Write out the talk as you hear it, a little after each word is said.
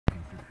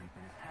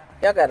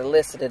Y'all gotta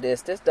listen to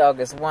this. This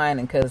dog is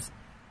whining because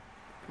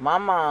my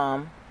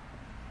mom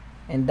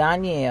and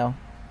Danielle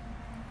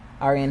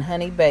are in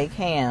Honey Baked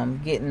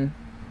Ham getting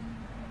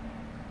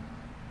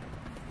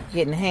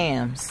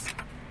hams.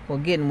 Well,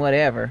 getting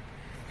whatever.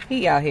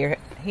 He out here,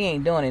 he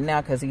ain't doing it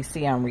now because he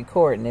see I'm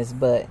recording this,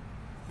 but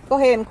go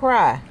ahead and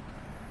cry.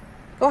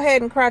 Go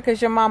ahead and cry because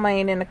your mama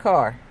ain't in the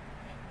car.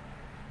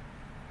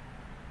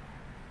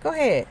 Go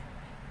ahead.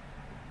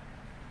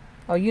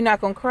 Oh, you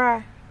not gonna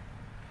cry?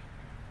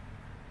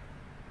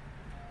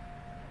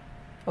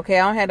 Okay,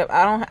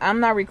 I'm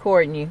not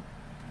recording you.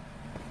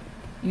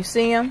 You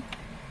see him?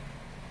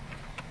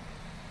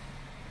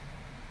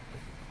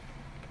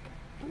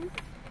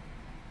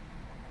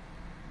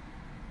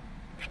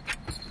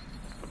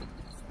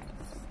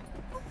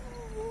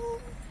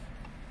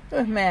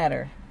 What's the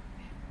matter?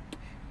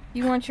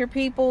 You want your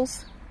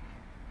peoples?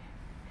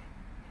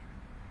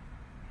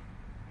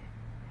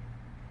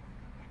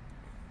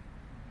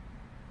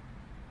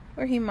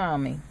 Where he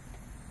mommy?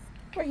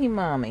 Where he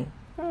mommy?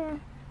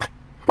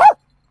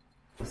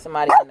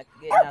 Somebody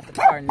getting out the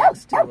car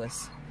next to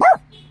us.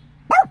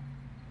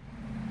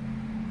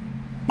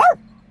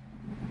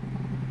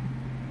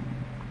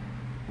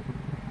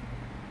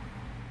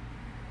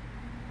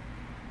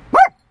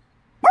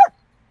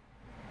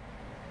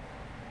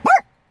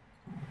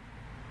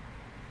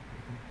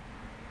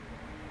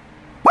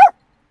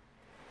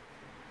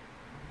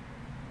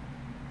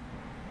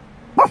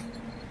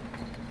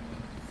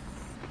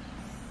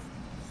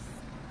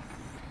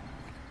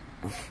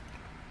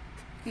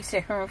 He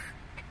said,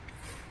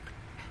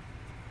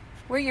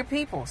 where your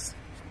peoples?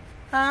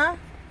 Huh?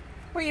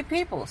 Where your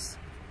peoples?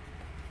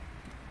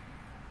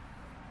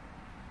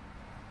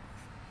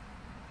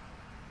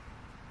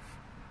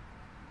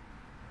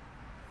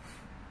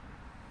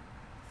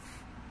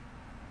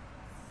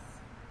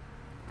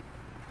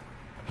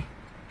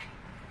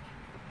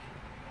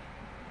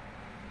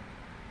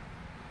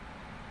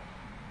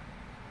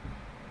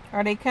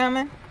 Are they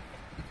coming?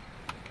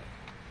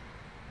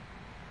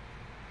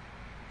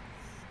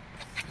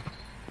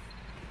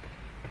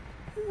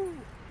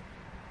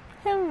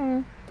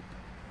 Hmm.